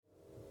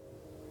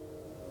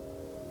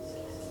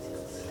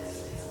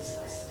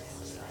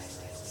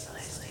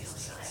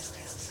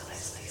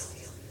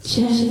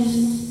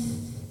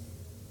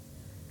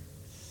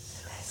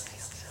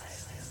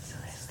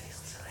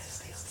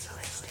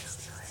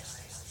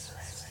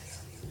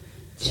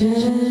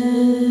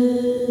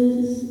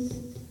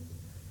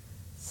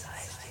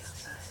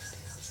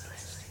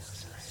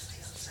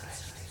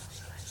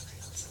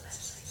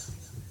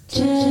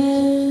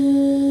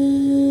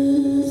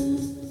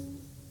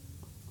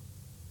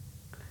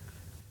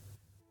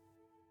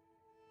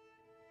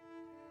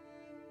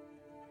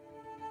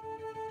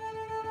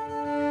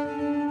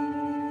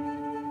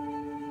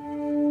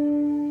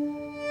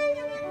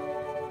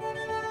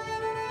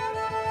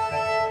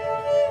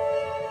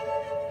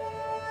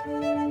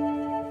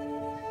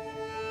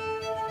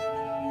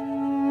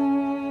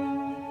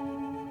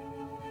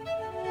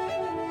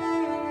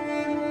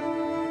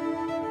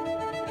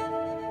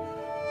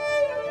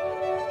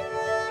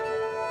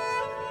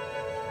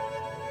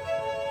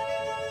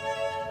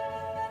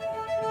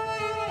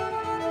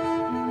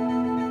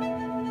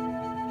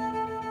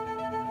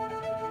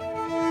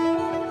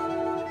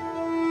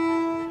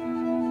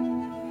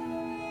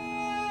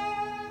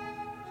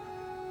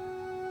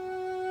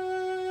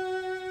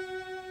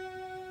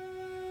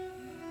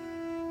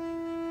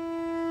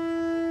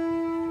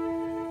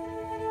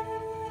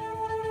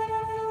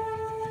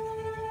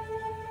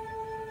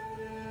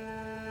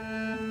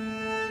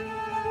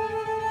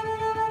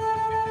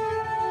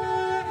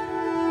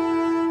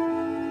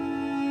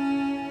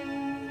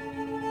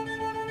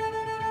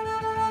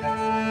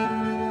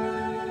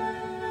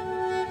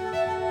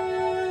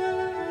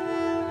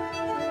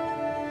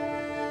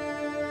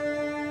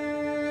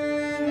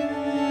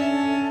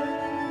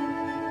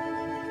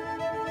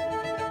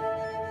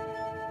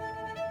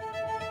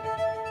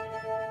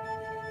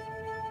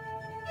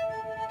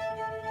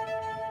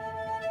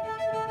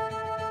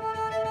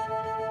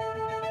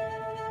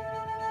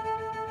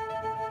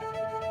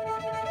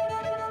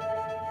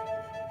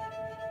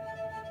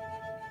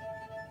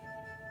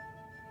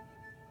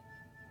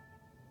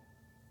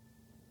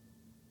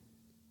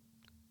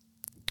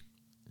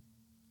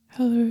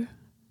Hello.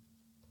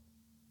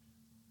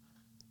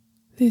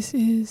 This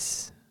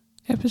is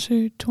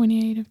episode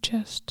 28 of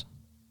CHEST.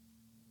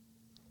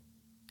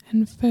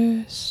 And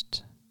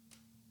first,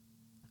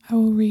 I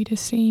will read a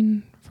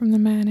scene from The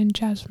Man in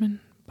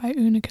Jasmine by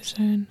Unika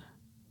Zurn.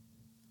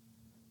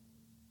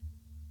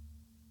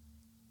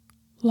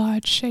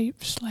 Large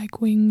shapes like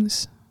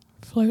wings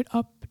float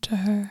up to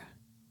her,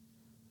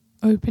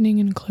 opening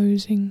and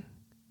closing,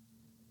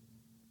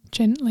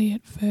 gently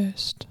at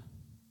first,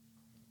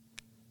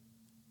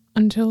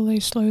 until they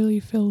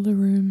slowly fill the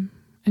room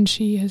and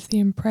she has the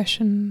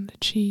impression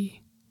that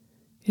she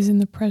is in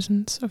the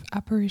presence of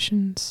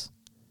apparitions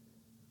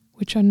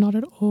which are not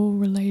at all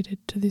related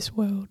to this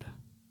world.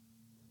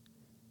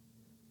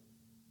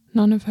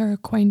 None of her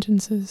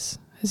acquaintances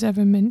has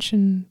ever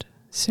mentioned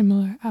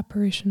similar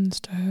apparitions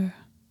to her.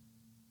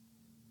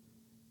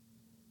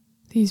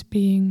 These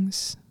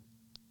beings,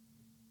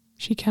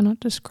 she cannot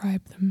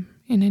describe them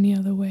in any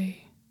other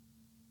way.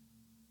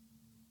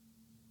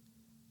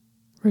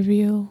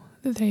 Reveal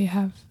that they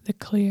have the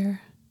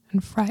clear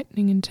and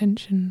frightening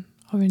intention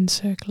of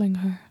encircling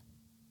her.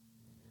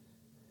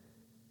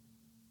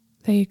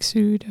 They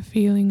exude a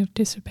feeling of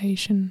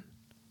dissipation,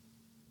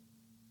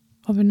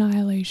 of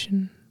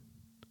annihilation,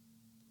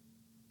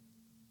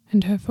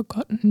 and her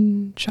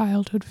forgotten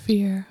childhood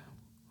fear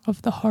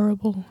of the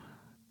horrible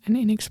and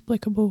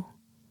inexplicable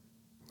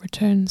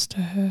returns to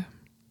her.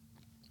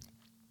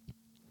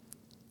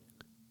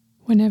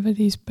 Whenever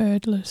these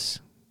birdless,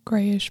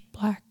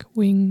 greyish-black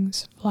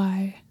wings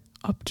fly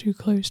up too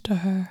close to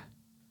her,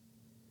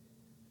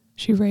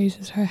 she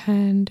raises her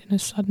hand in a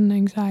sudden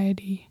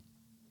anxiety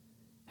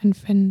and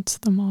fends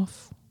them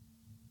off.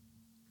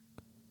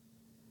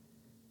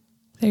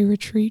 They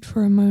retreat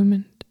for a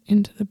moment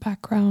into the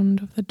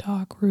background of the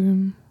dark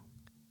room,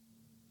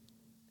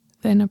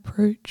 then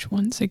approach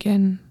once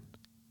again.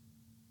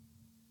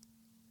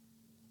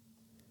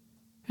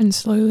 And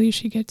slowly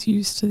she gets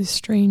used to this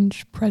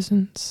strange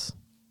presence,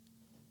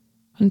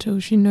 until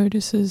she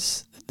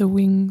notices that the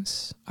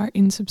wings are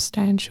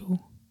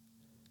insubstantial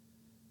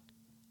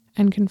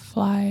and can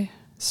fly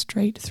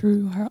straight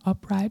through her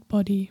upright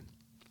body,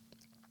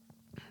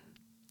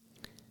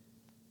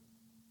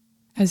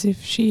 as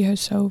if she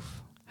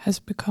herself has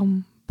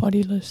become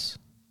bodiless.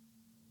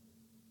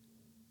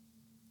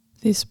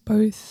 This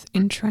both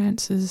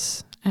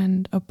entrances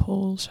and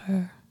appalls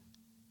her.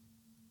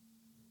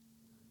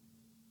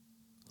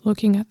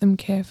 Looking at them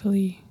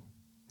carefully,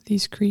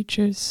 these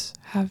creatures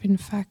have in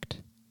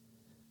fact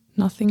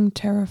nothing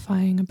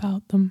terrifying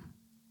about them.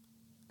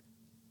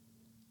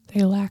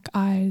 They lack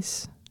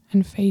eyes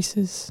and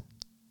faces,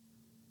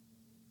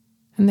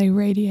 and they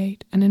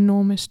radiate an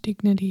enormous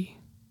dignity,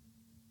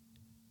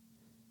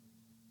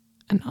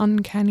 an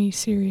uncanny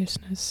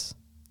seriousness,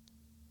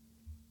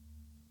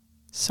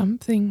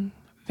 something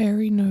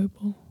very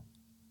noble.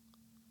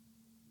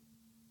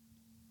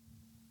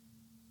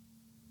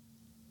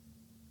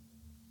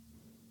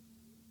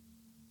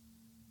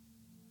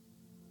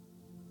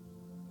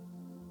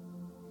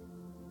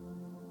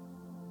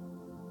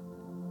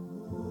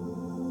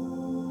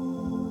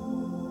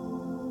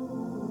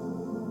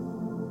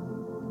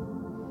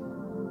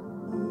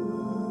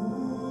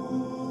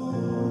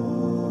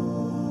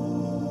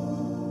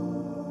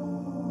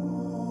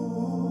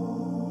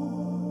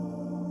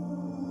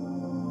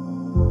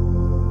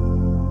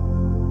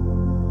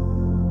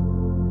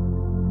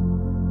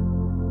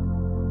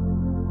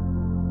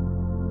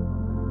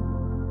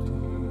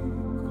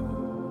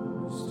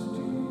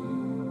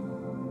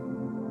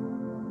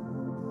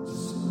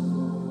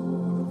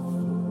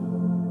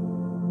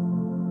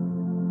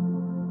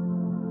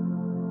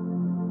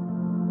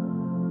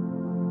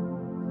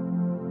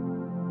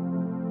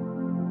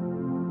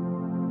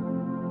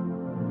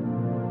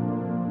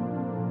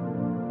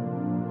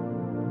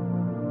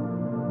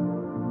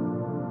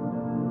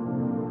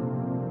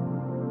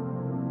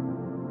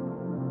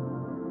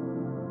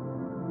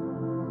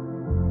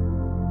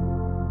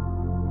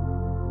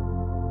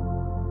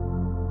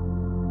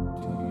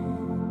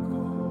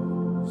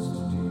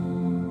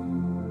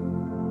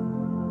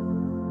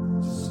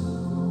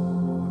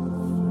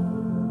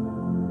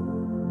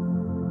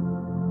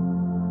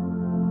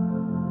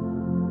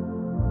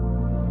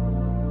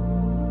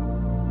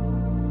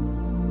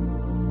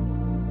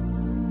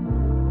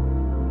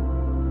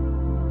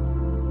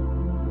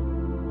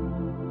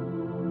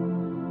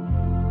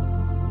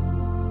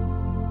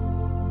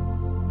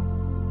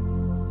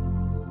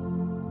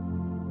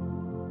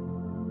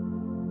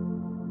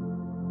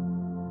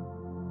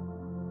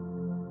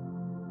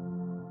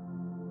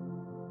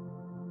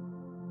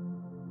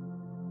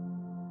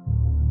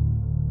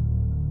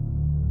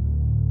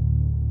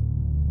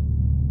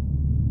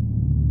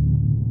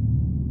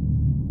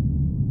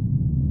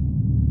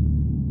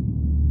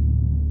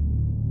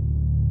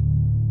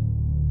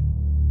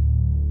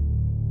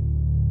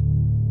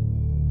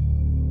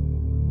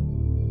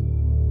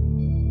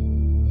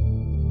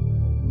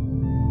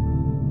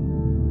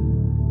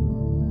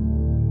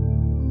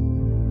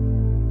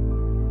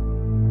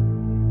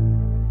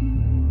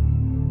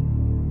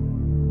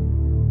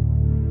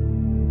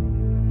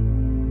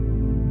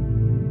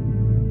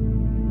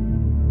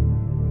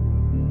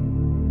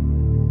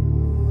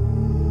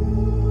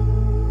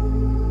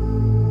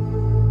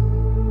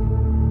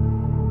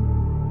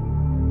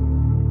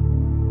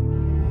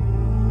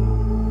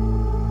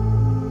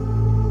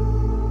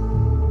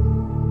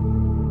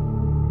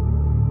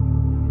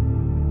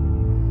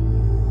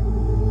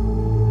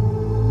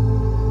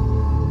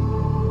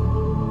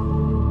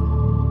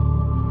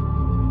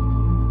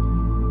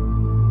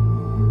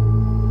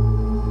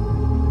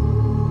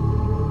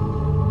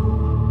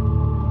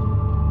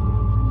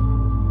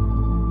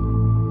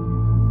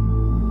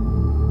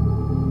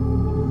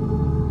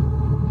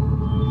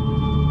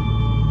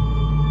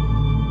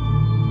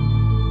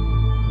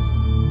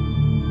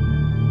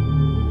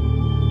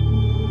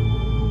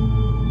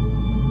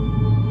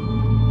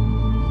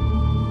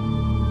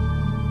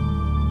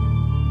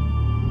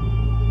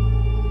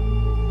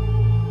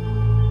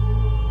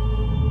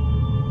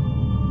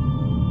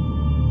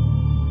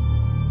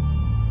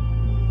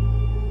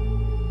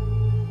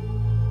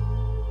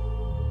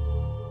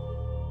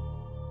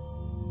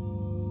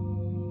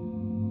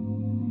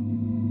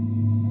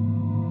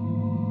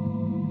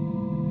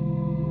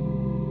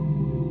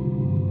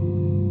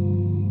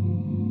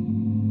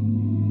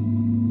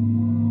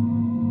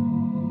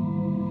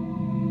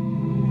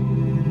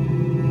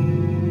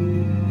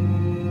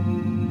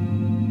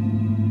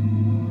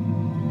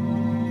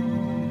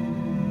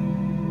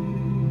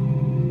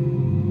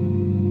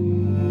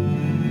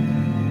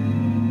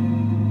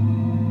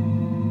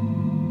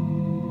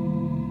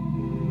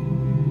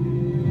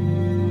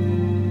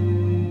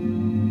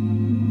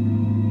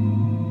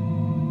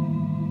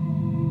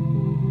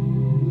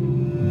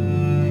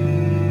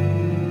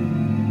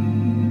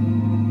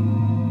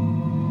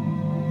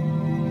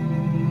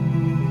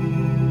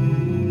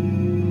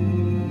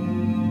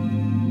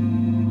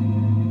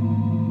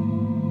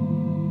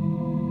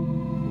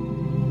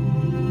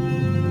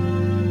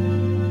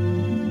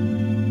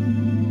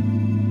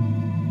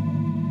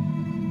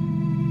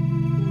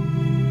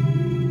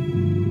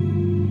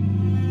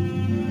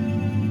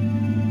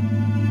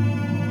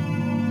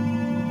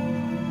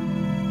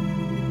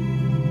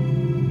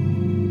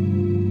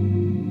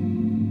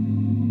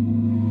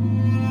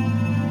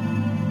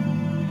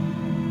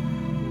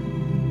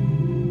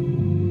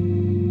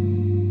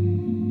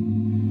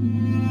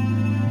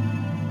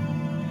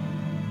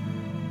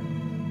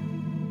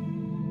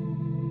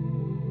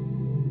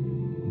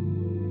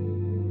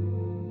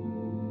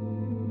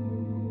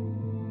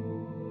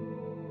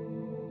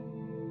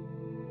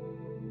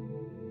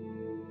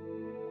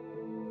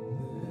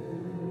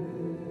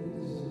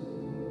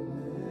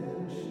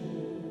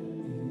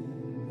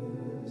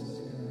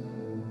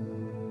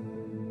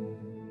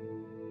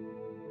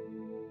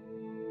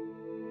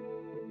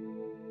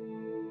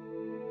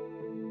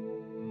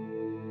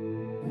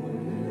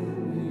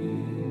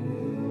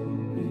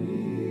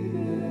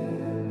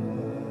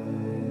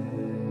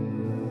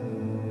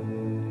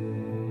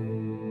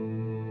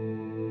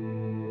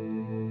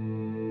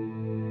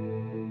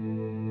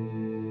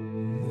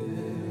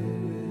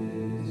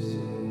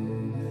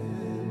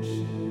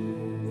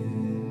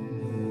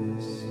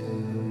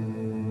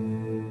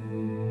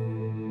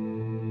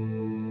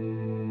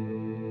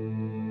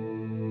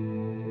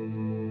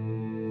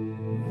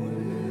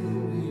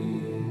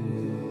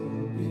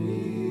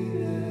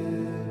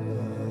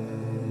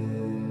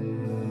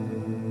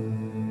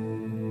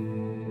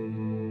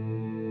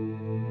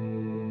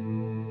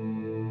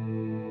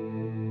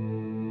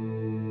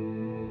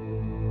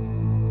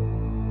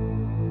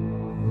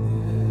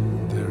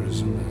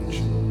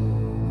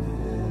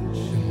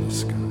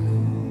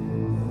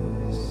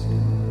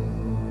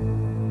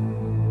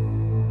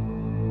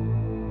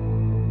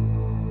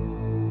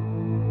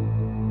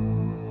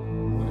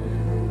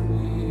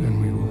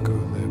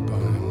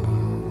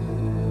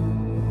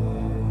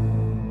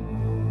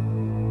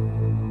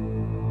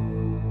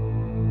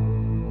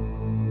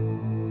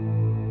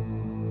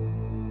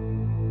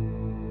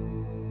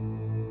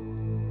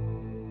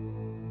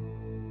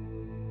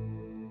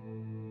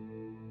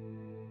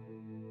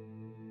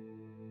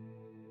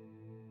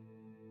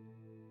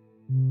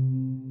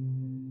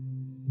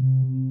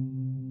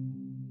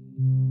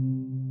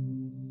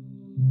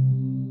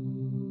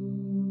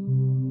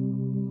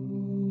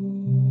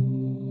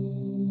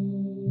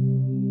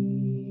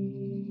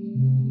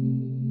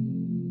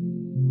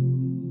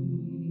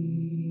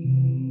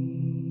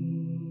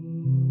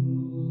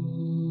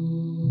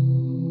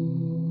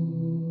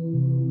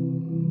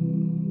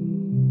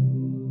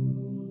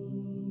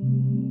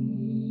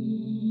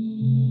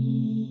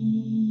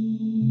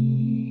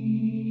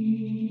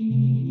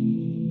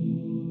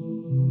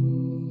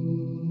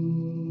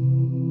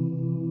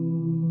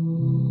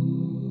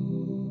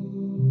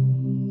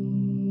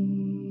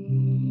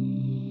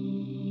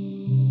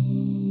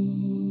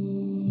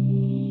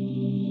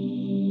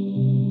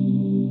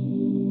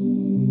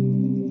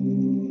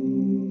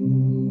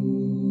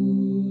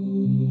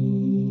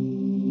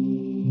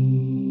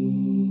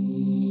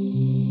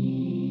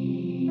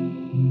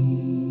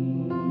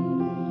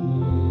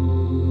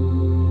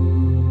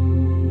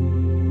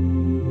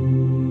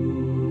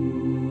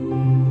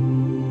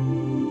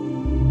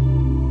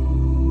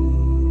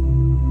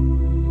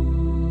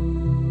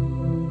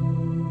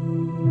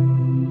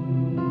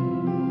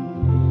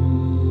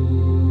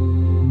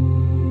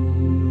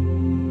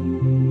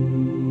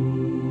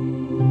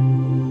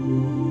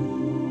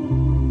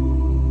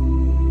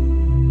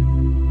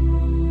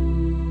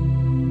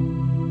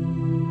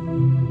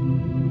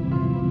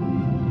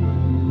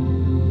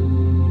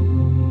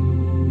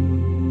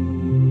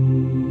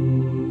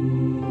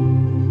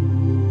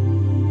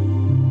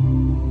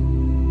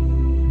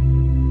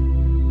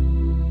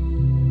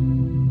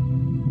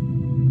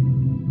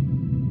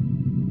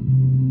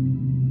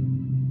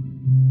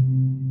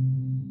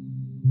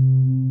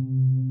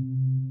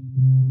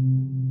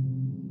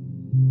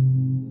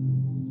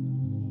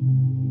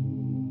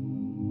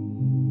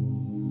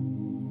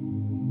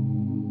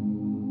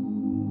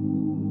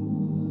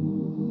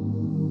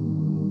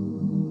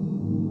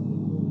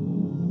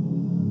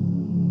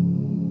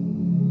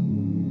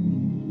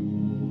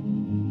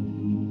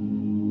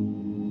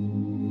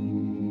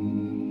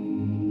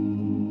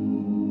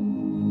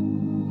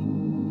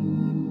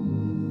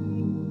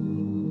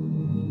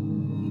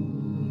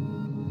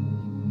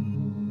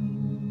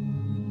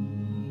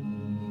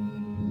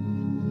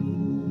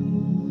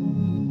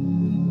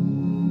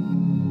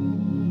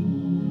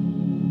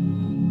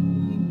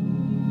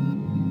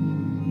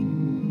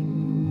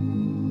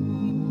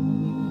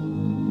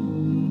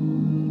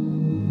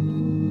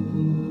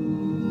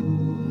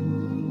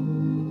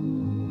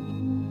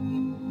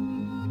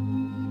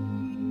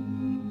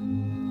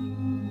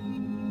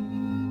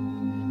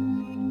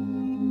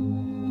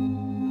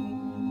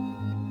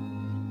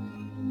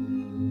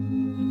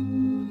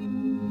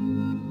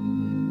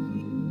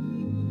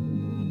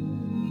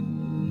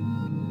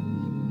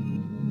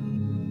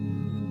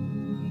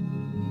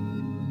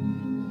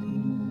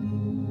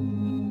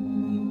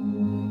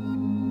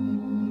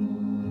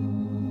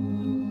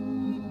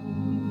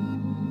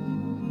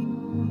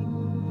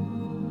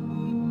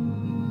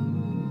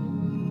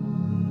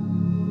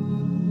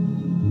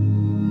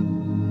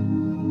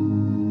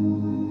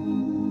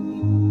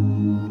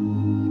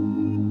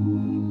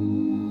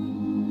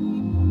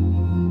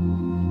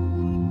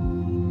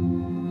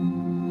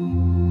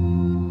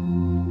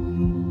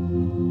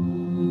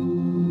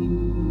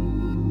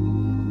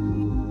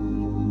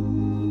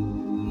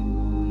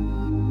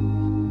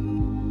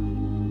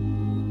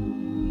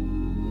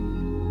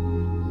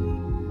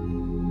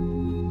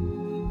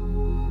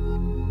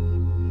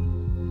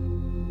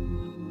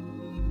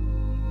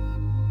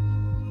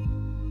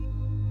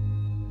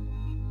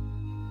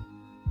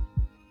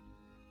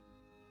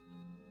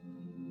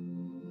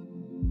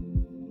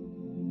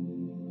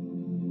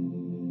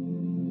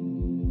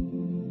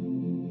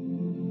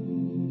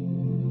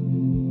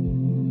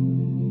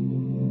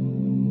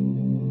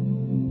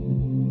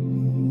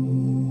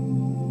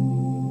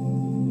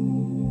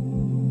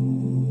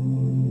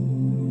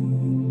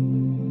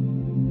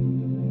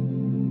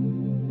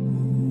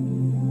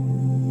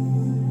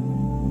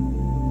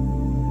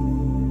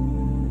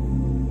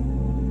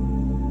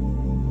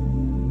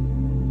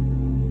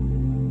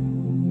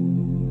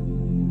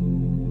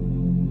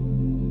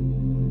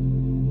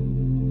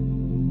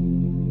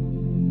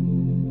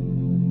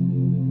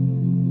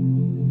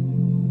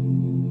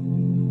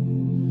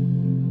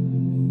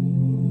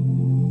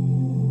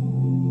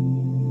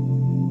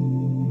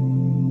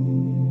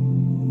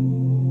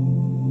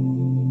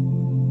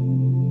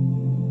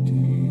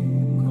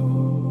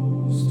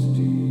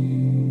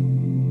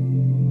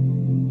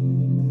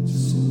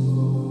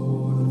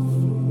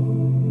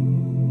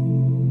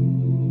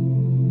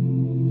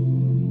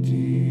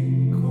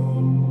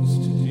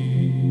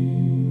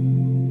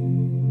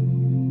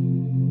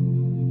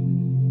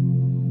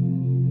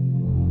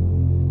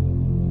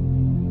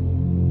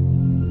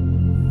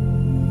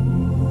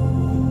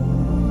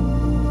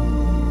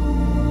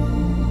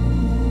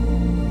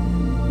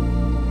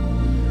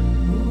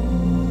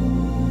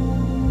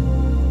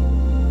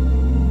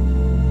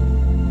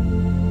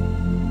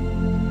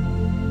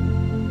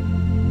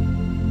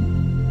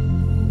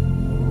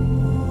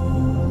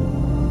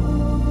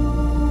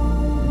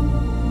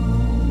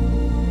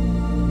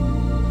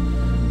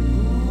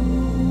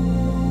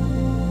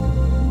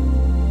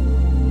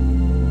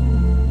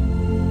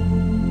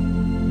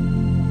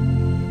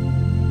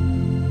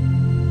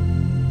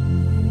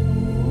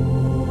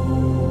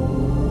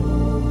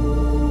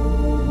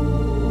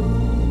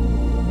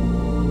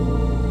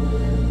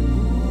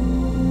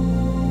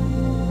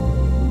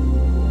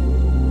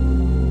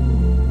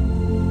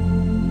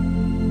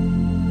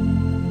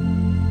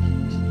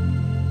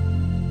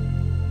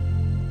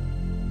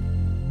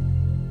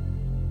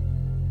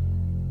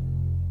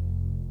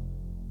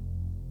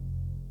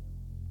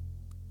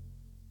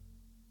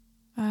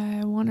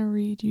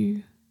 read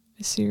you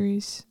a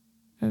series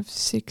of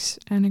 6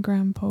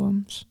 anagram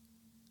poems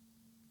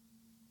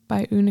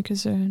by Unika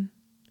Zürn.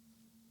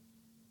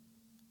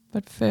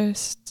 But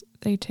first,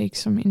 they take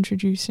some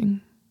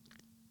introducing.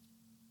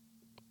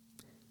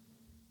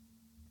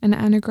 An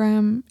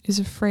anagram is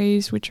a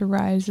phrase which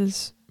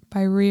arises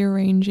by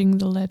rearranging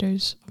the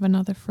letters of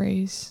another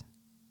phrase.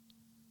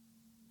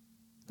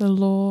 The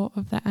law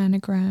of the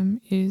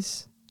anagram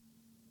is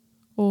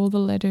all the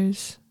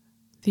letters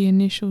the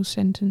initial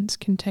sentence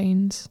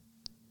contains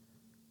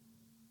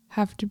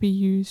have to be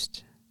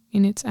used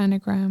in its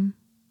anagram,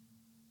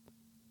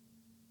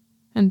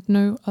 and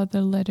no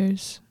other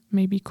letters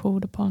may be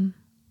called upon.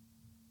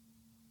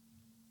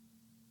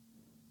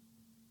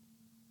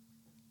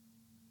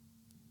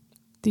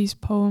 These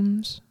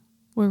poems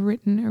were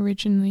written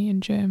originally in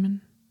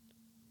German,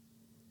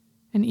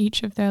 and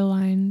each of their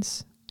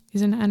lines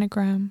is an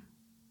anagram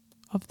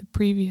of the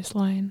previous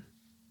line.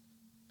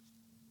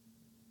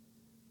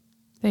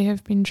 They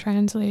have been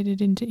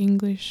translated into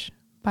English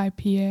by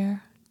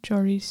Pierre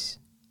Joris,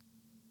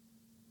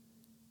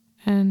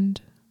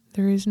 and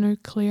there is no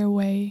clear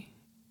way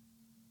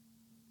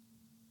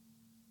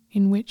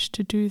in which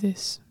to do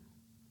this.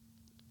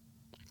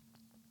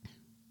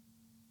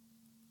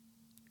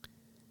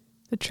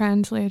 The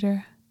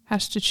translator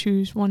has to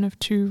choose one of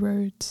 2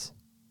 roads.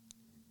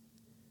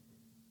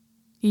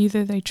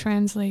 Either they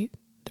translate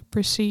the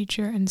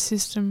procedure and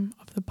system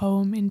of the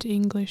poem into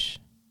English.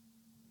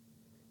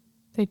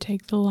 They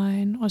take the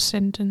line or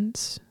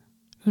sentence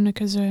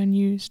Unika Zurn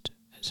used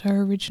as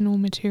her original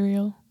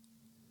material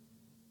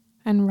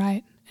and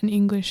write an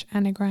English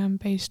anagram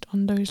based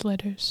on those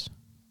letters.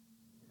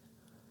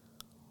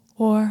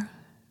 Or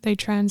they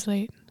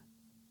translate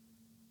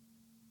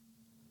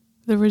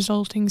the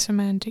resulting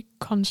semantic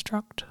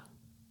construct,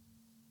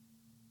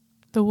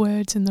 the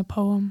words in the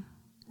poem,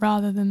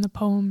 rather than the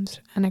poem's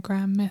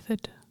anagram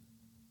method.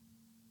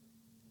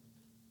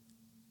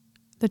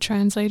 The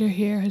translator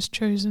here has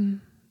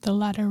chosen the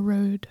latter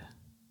road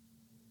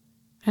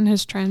and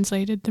has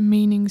translated the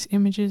meanings,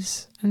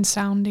 images, and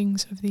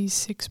soundings of these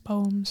 6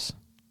 poems.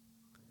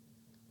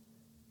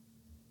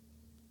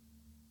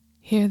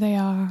 Here they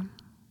are,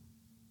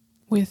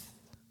 with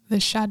the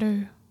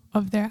shadow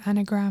of their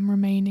anagram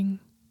remaining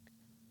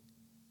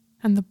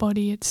and the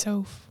body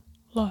itself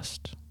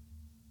lost.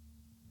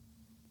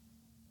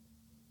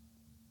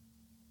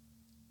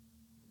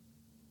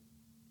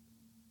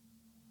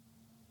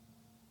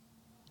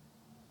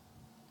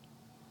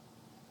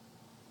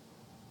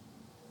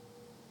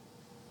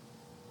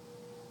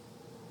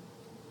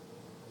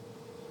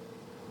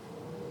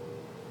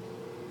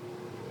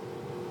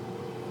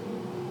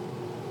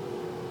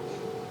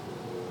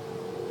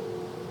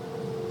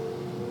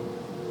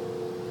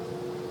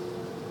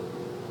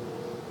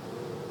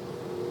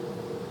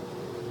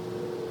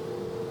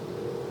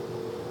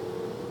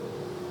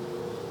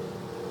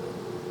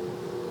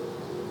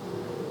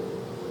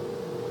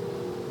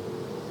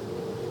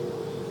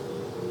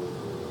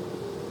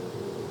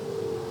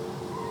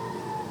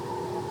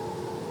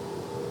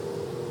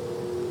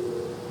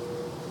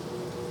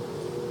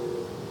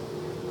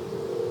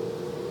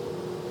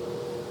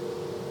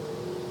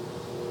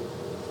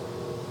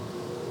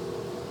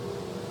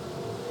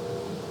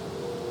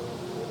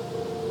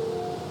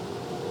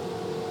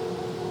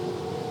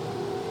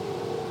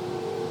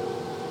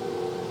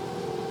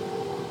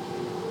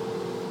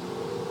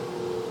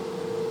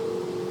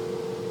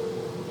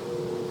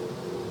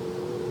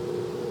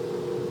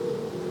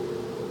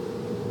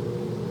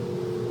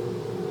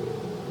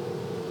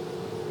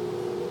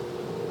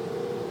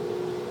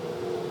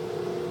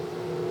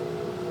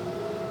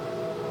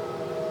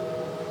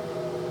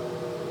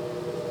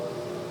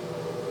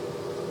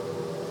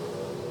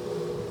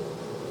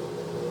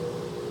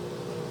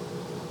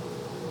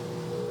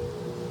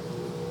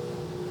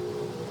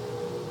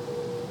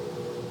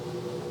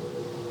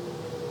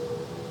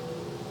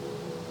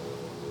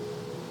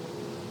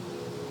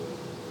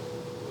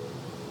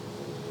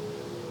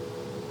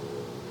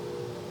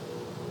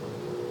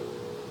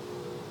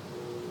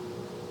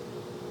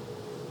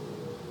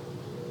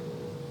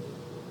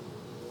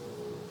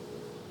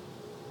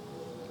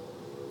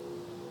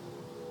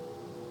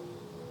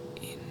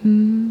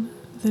 In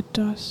the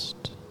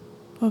dust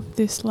of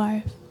this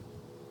life,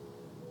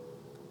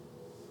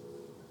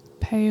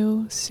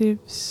 pale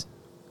sieves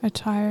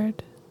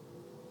attired,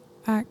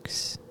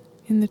 axe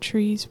in the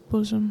tree's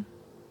bosom.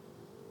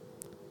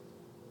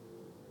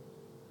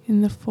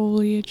 In the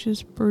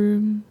foliage's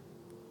broom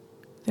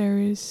there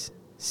is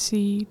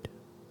seed,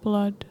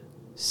 blood,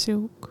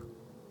 silk.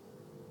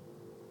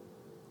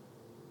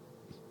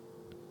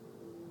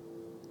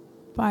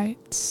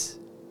 Bites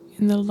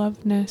in the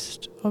love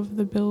nest of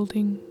the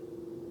building,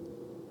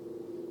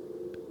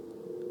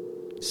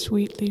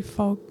 sweetly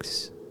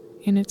fogs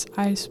in its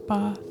ice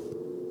bath.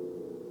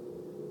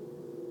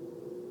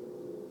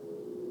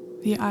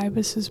 The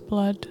ibis's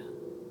blood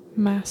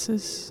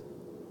masses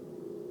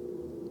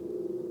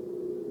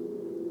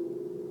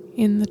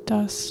in the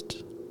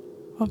dust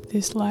of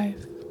this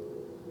life.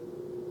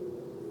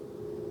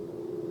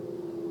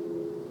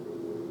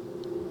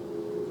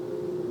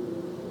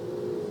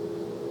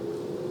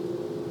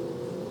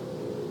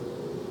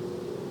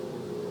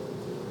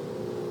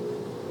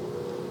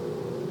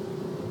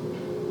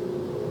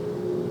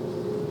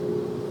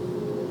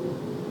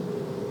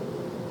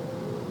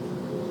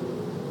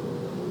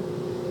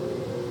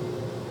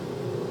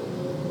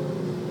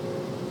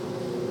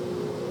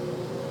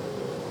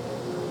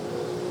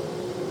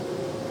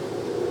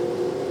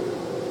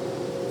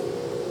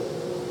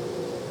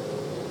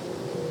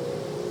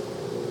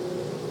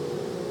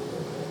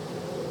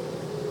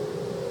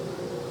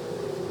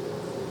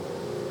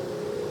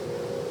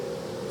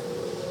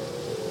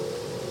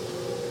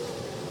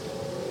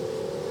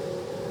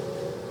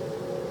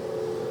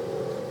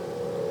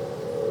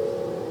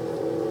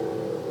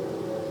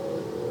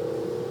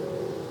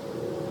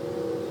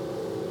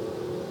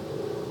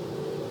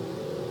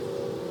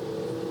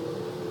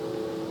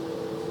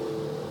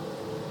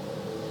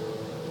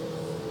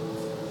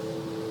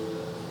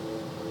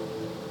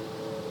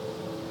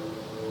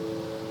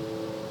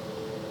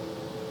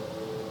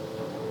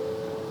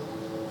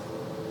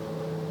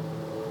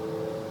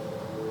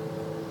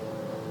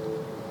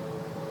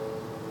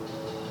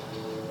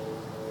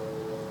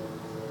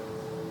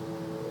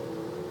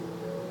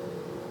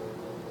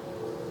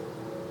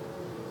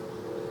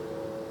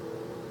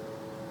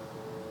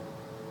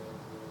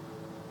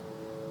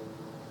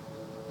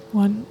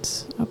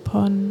 Once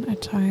upon a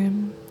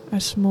time, a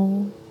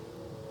small,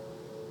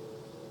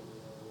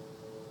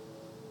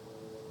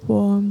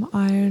 warm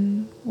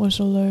iron was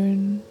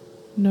alone,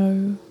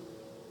 no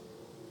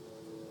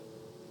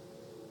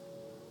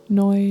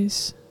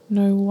noise,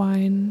 no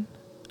wine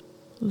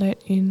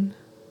let in.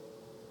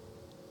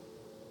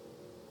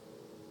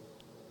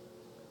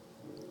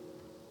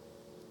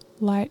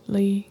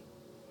 Lightly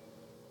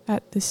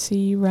at the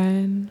sea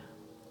ran,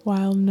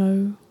 while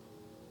no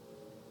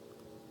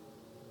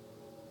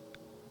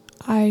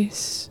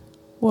ice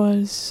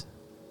was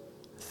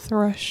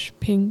thrush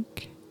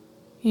pink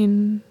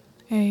in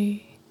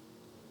a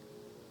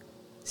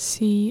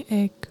sea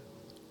egg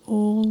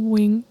all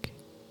wink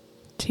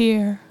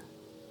tear.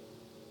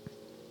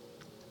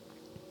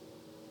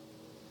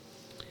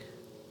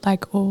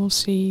 Like all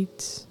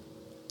seeds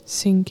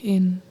sink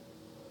in.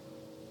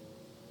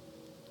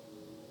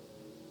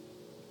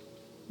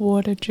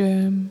 Water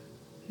germ,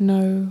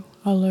 no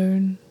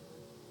alone.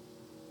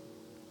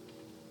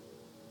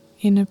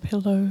 In a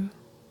pillow,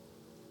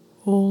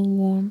 all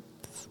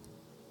warmth.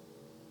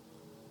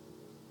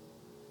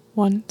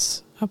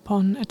 Once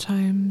upon a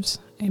time's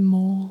a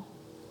mole.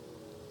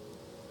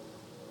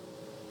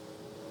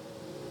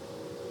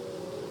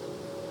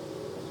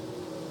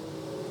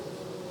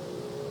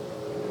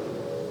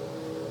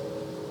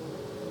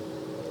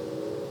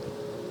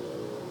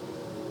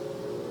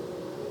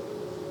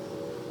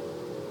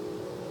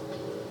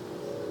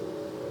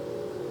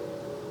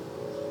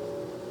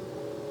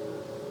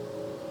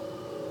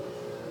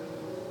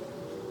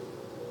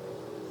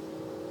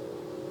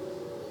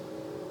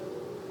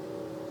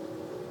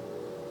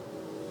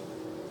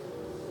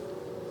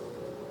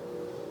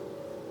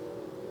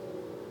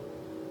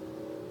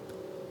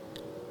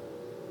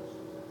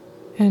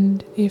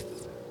 And if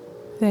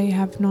they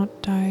have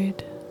not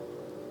died,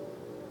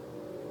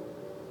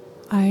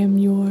 I am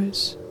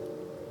yours,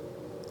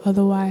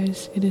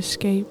 otherwise it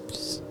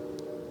escapes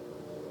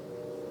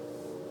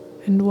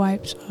and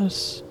wipes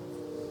us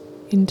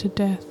into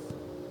death.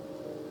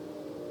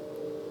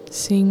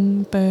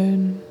 Sing,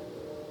 burn,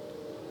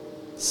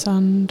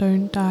 sun,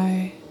 don't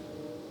die.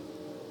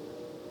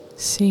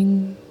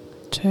 Sing,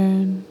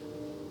 turn,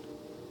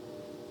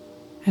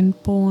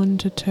 and born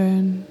to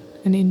turn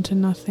and into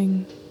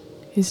nothing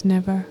is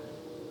never.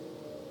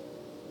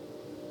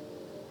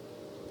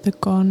 The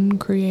gone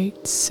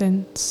creates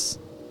sense,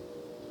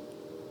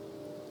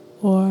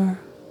 or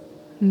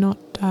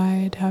not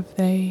died have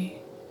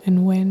they,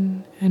 and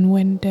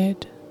when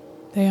dead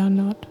they are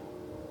not.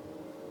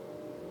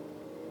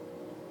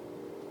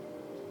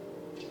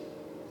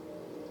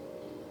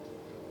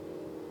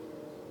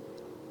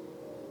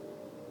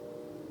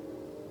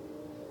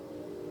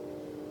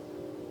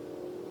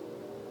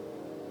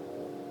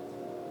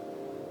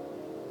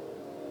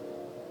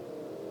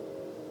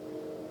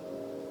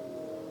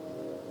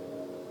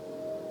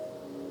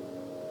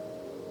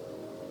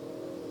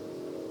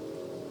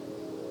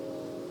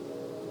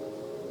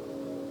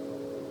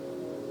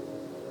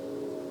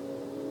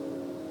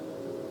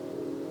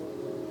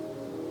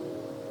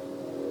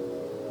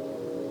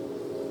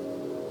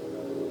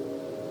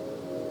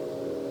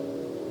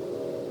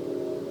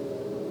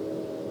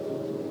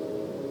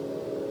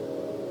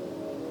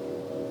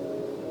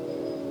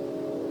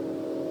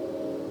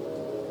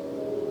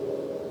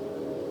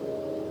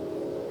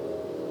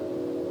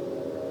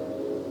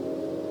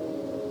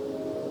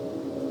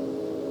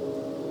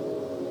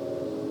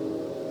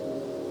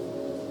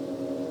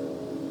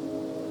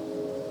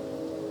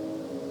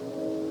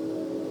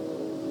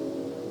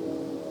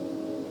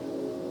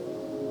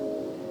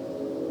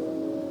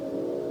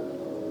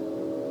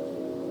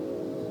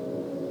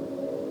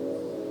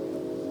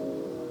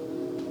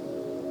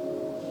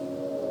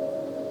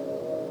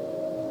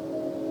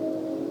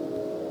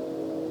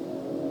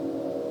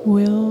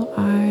 Will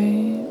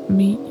I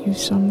meet you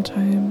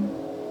sometime?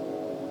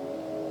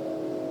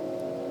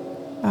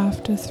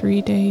 After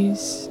 3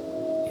 days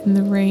in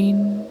the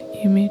rain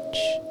image,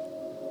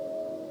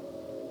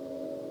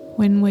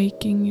 when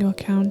waking your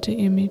counter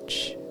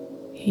image,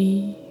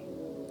 he,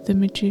 the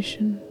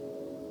magician.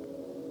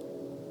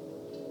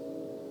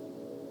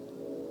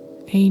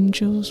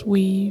 Angels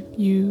weave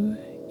you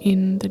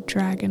in the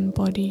dragon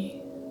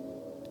body,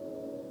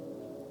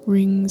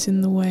 rings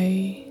in the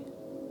way,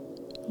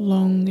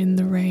 long in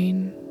the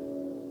rain,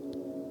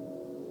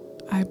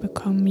 I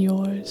become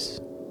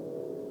yours.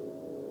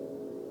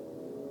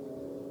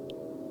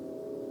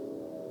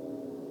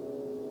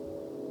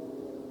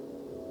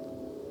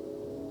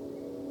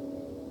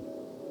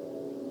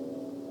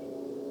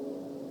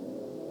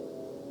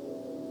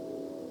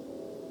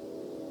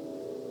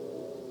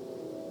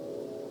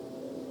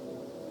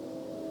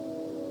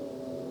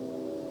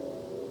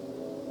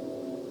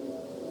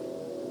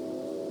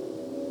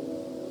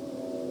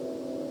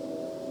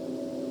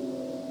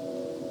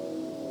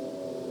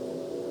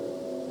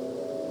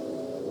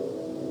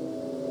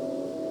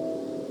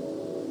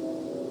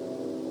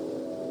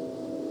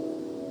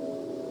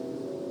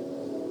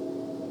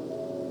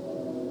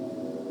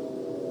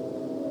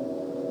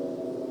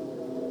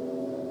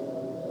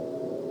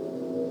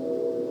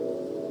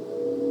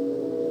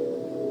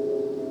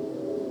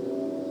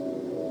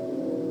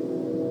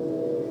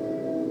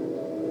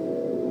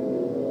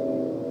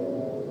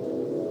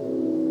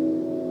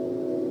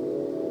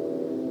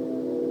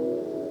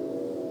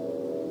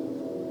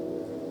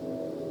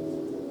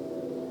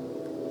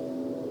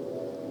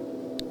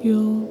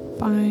 You'll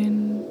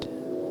find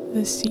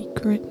the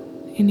secret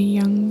in a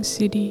young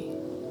city.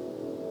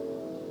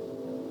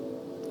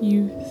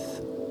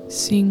 Youth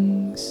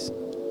sings,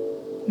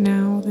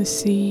 now the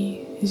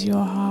sea is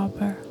your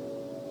harbour.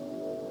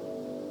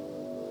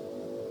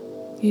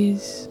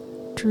 Is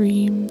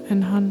dream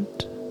and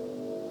hunt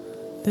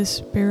the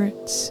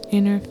spirit's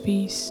inner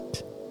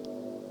feast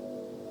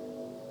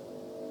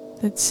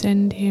that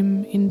send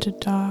him into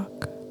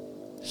dark,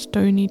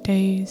 stony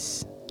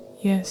days,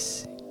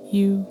 yes,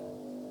 you.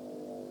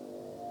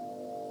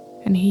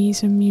 And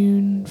he's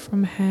immune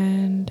from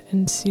hand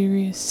and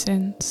serious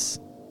sense,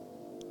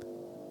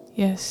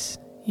 yes,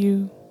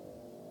 you.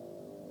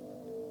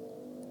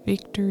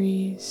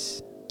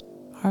 Victories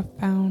are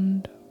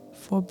found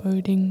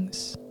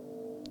forebodings.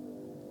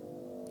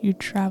 You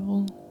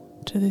travel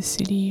to the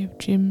city of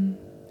Jim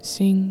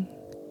Sing.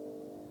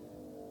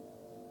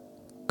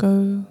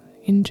 Go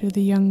into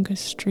the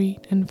youngest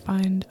street and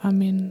find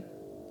Amin,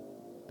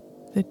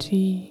 the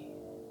tea.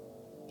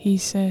 He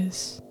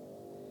says,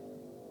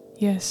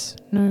 yes,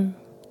 no,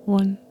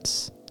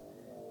 once,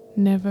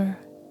 never,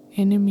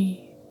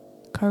 enemy,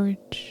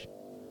 courage.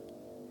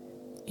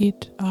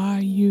 It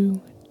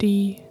RUDHG,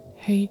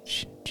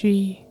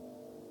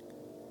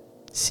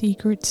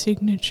 secret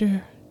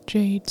signature,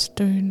 jade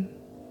stone.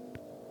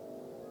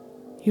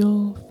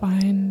 You'll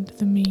find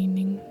the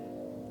meaning.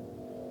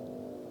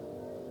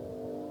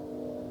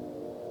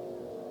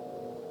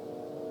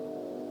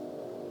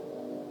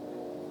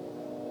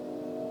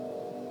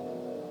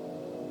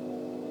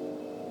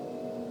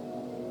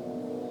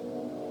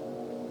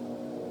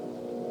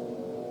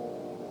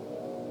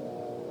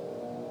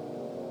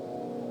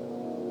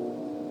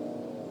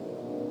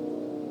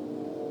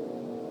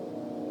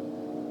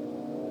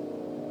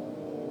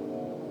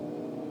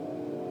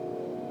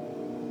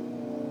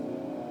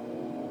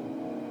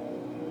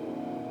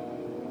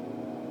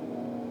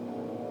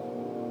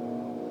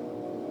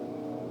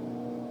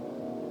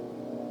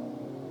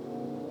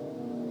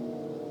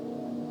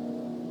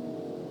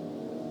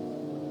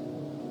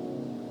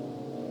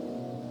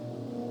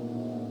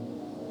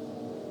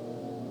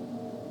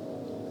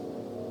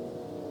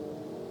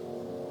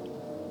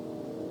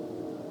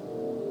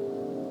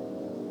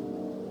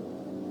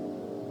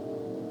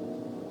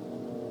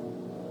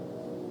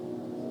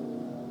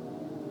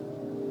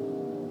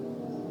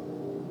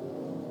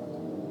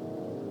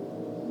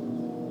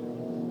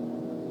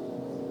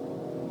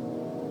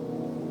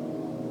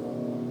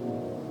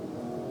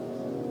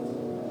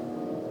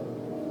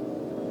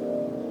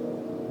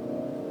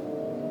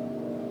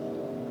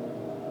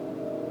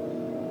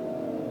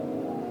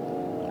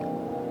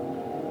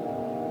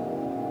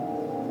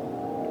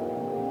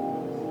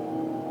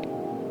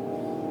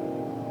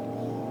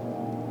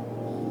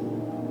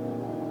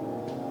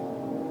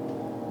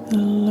 The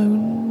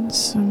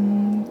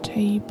lonesome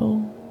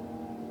table.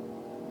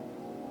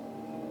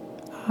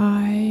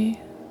 I,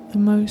 the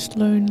most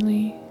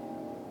lonely,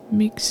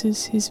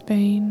 mixes his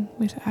vein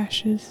with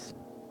ashes.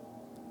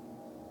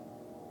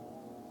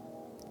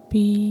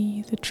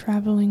 Be the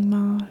travelling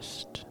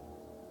mast,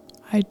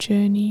 I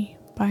journey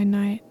by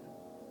night.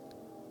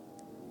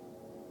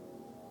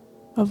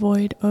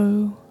 Avoid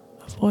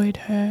avoid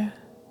her,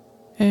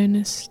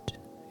 earnest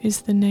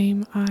is the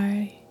name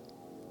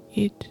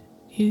it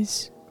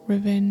is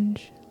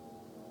revenge.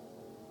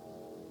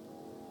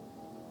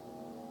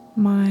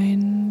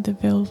 Mine the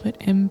velvet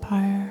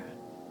empire,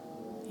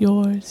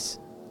 yours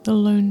the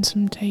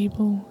lonesome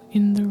table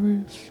in the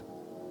roof.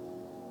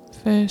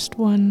 First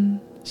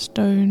one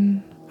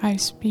stone I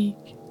speak.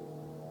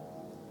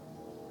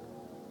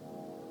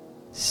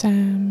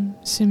 Sam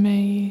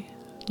Simei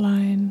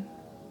line.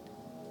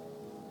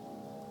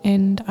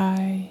 End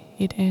I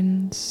it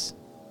ends.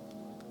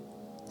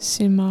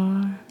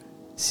 Simar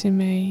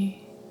Simei.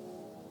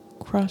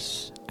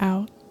 Cross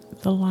out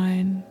the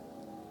line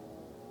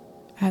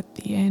at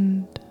the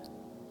end.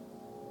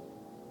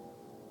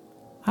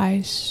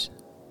 Ice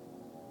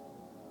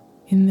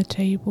in the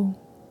table,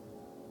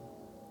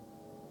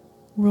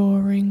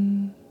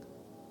 roaring,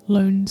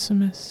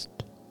 lonesomest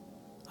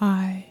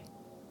eye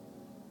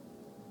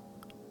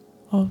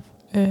of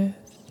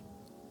earth.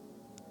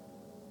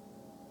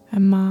 A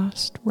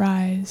mast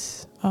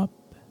rise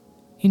up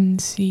in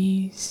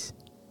seas,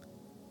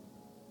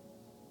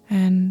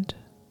 and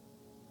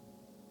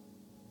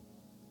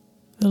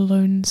the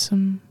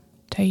lonesome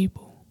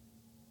table.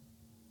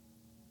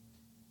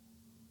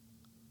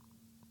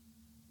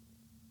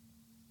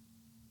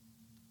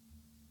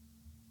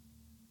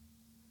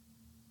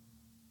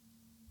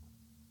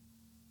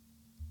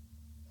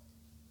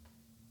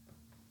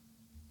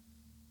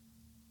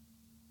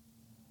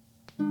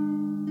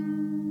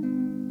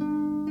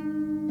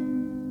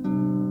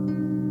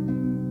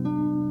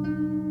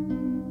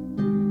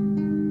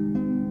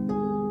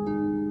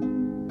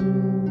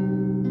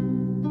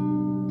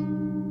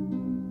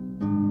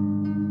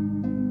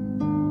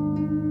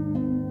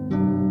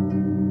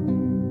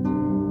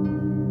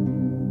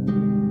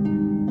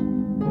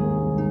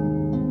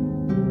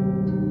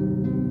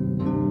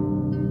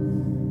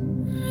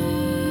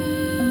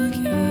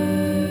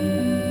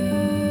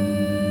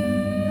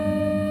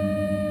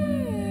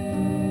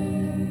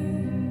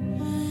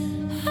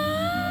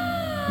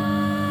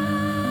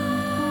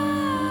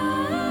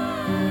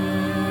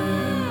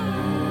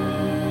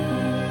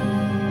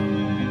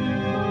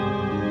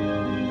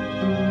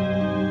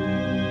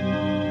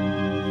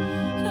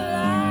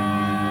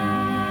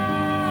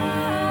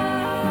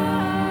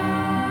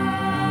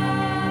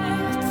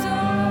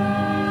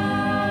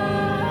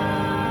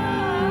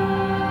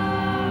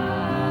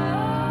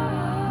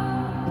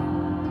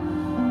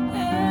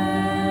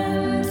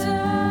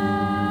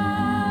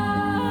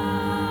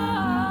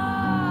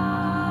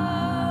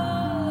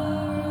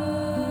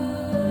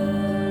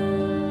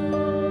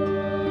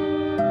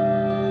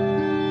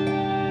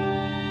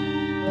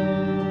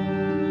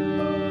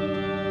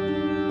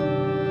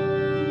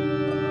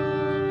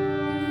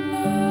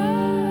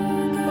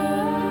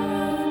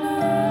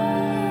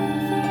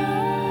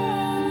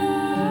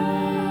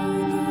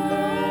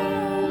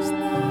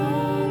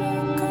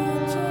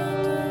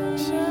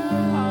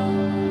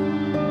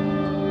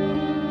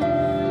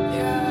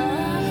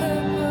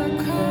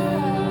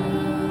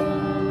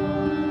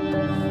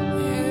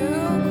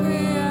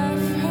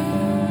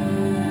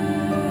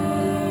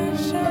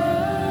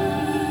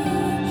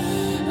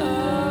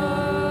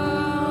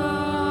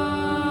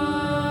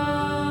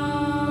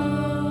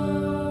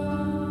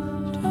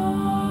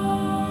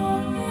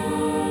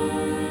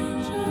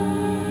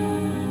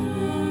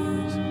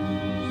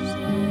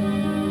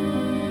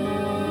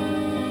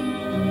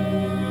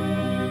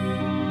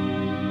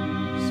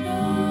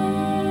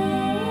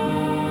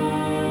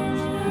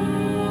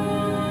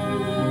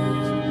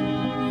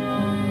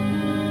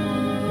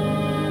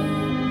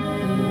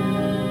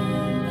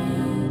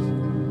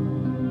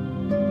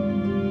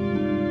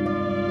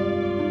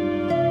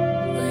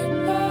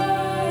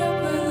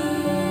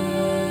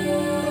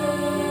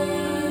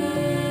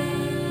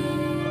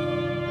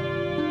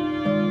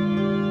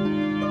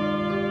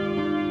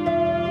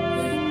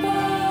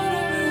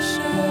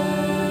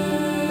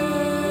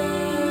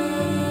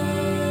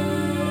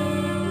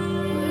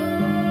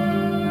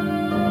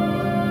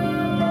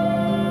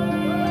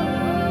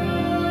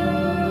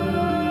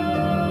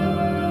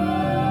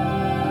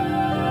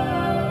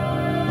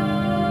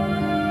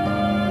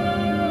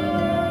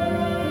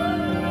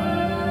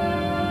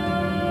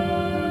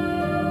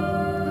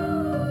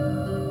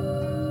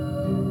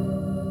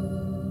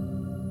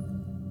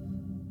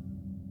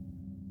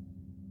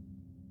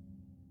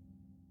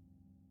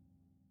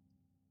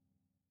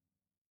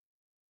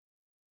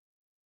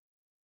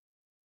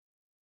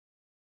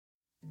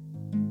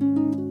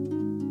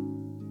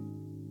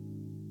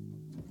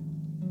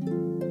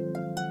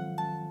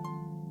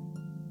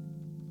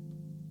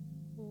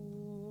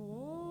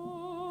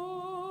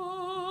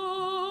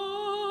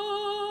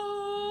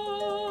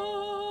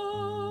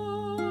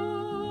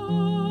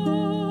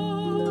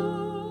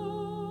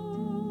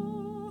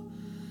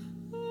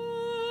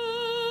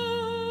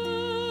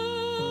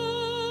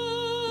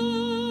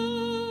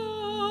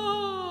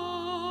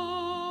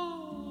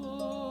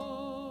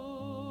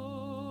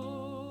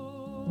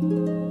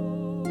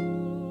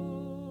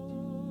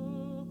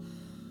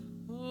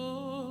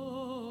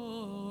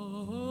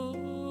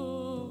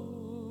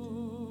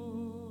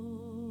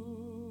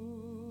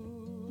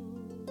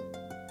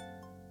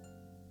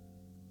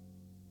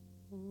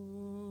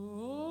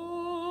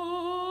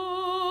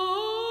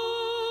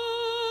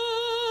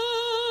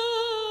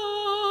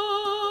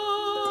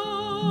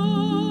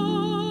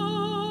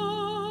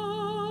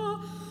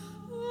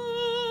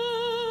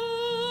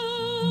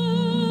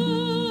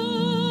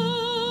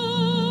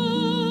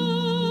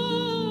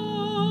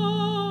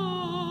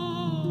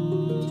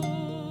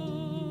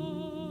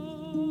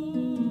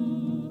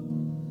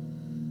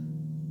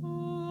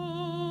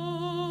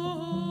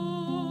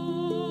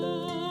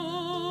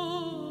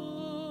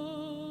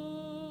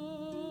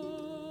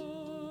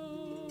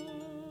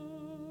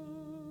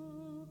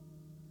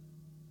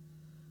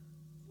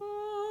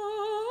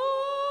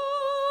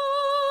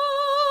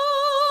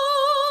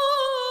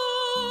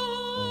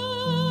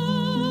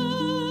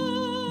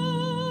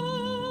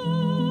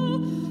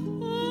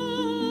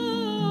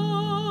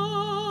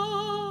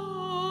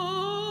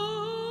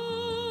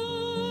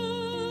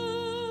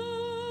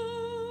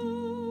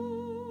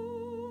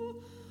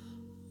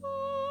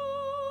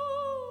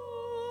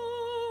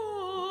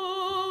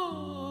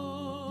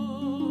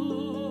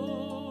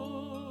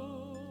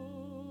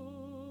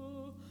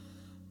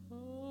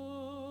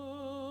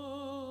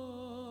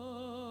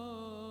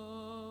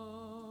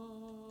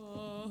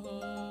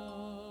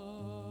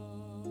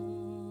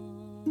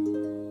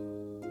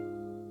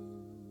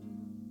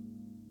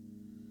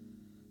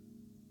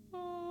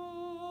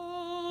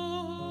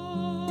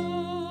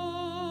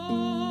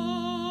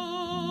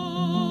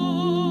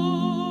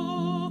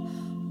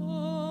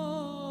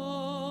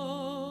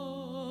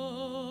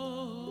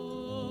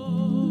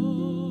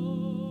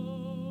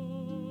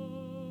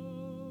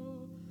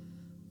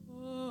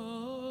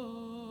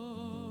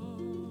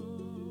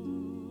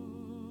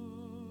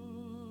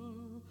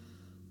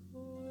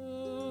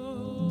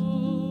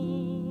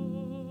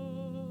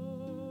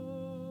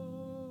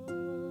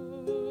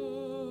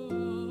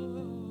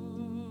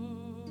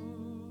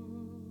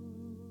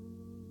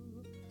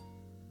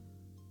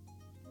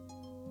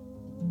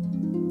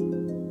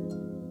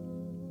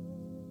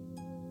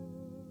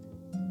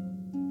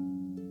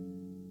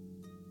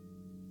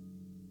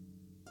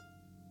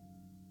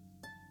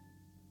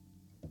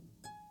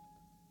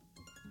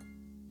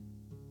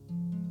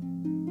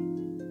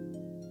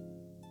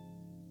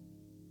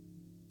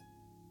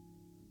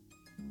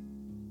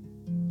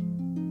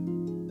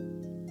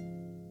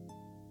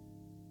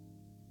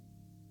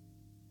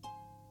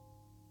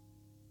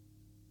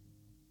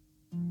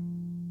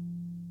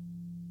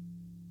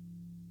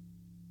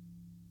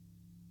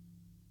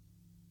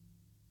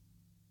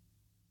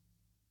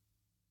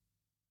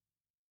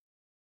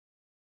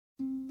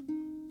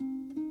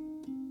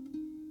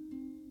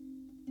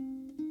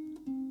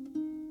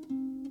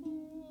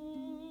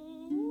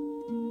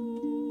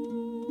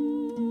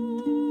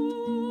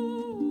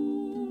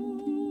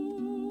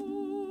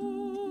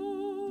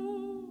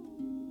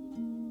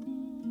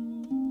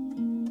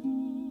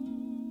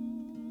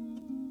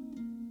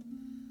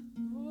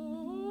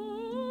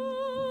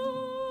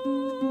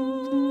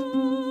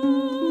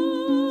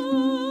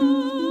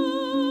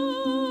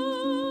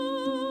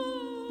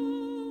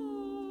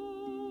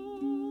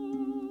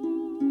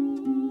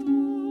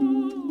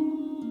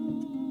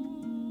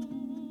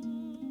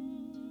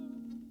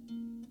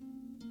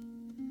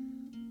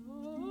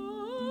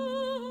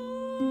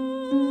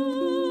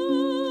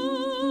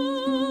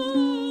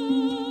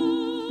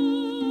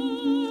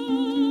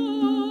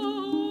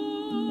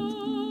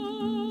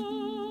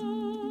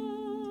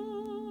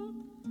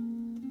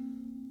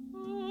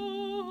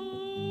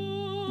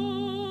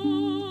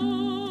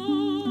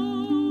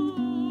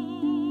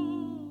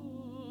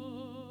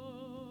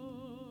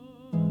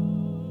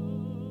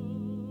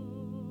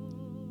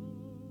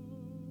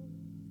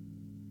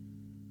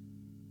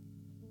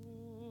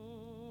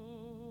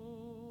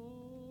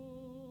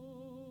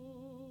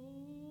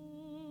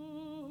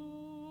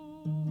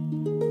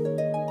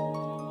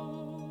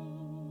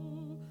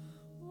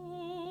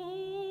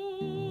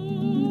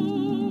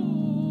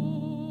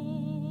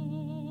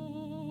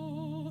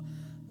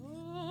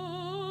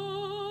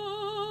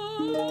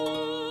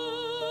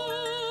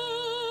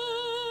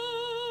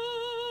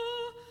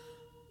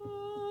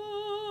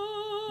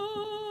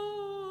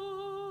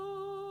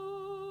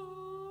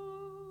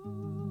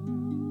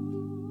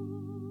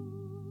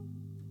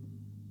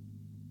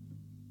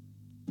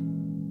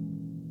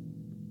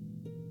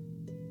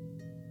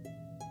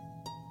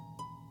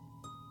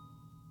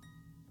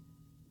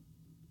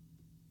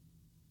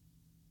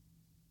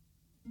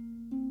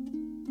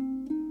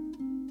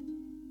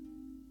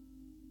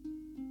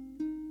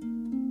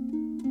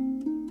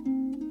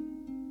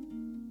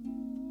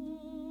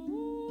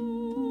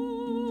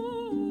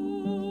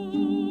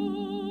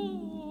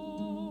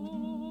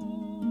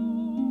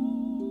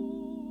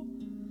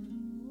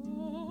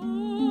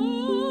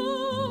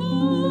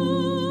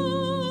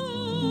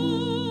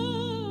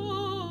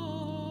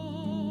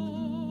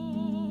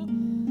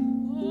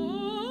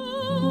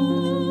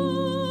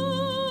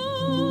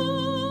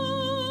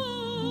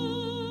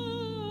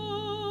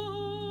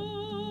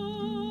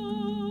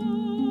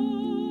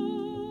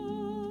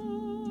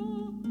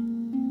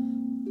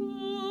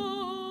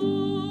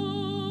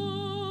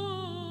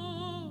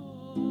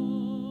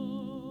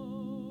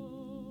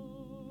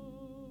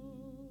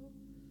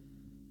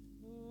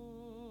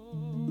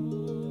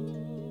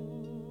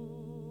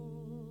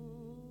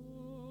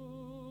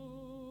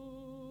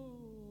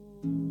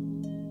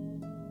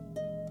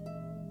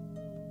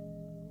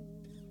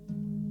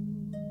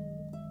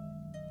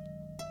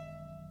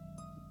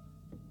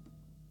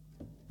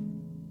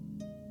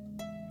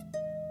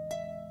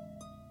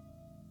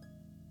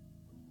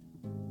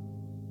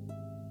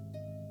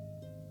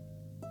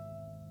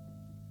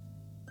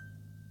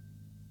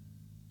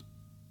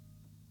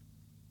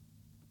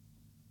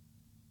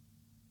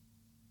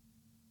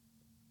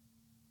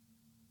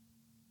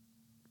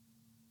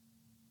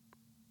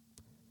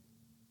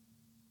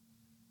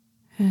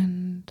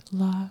 And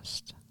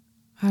last,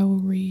 I will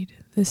read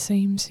the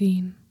same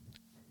scene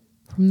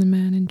from The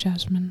Man in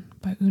Jasmine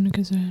by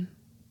Unika Zurn.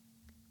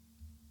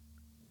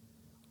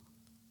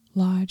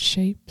 Large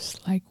shapes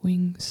like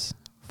wings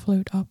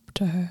float up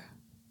to her,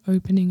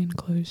 opening and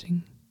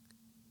closing,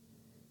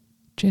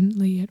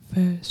 gently at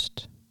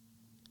first,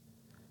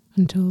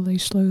 until they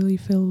slowly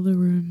fill the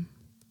room,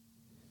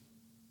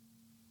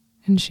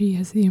 and she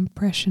has the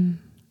impression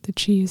that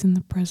she is in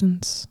the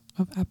presence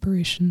of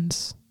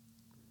apparitions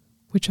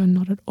which are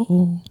not at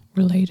all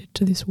related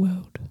to this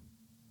world.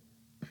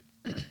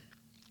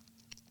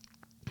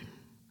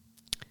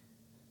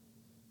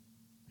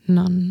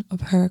 None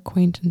of her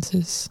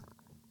acquaintances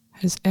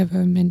has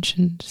ever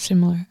mentioned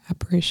similar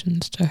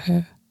apparitions to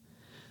her.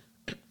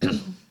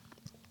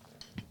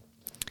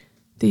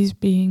 These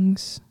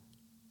beings,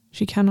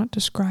 she cannot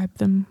describe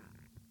them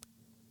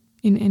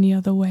in any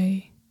other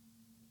way,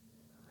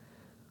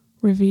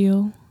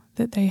 reveal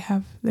that they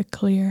have the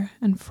clear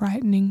and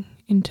frightening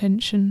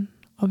intention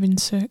of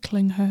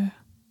encircling her.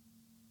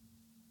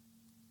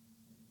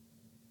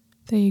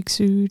 They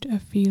exude a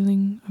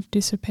feeling of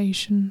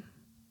dissipation,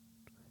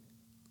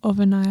 of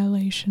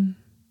annihilation,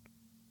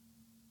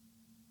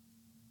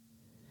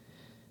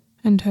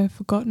 and her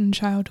forgotten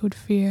childhood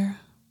fear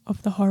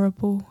of the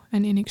horrible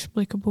and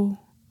inexplicable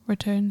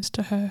returns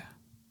to her.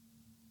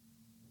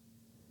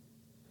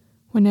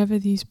 Whenever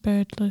these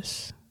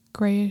birdless,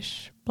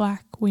 greyish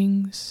black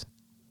wings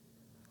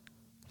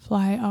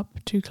fly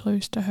up too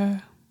close to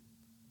her,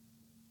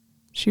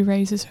 she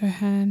raises her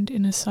hand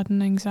in a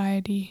sudden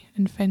anxiety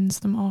and fends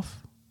them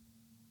off.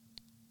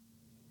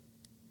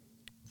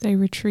 They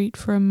retreat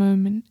for a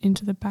moment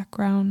into the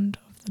background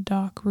of the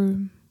dark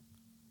room,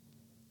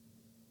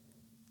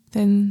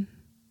 then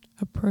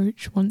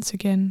approach once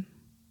again,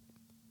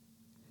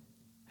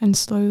 and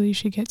slowly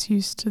she gets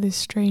used to this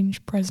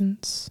strange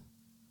presence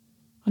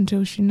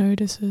until she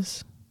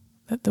notices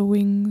that the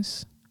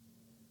wings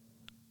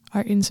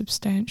are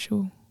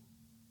insubstantial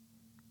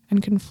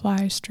and can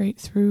fly straight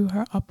through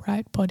her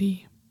upright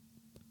body,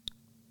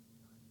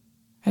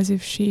 as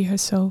if she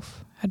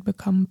herself had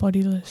become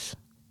bodiless.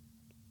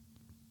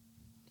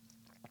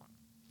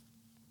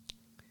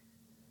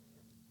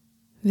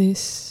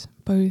 This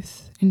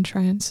both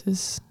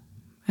entrances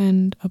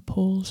and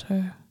appalls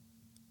her.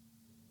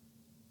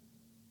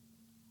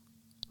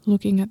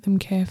 Looking at them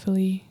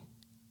carefully,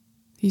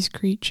 these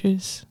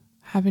creatures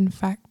have in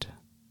fact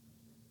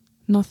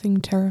nothing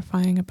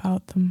terrifying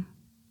about them.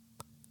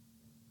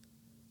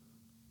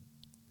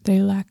 They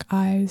lack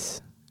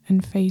eyes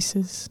and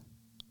faces,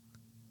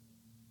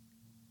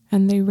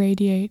 and they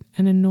radiate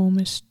an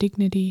enormous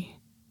dignity,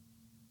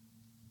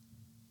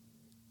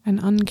 an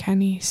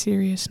uncanny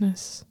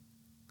seriousness,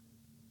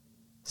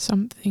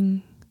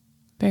 something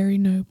very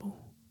noble.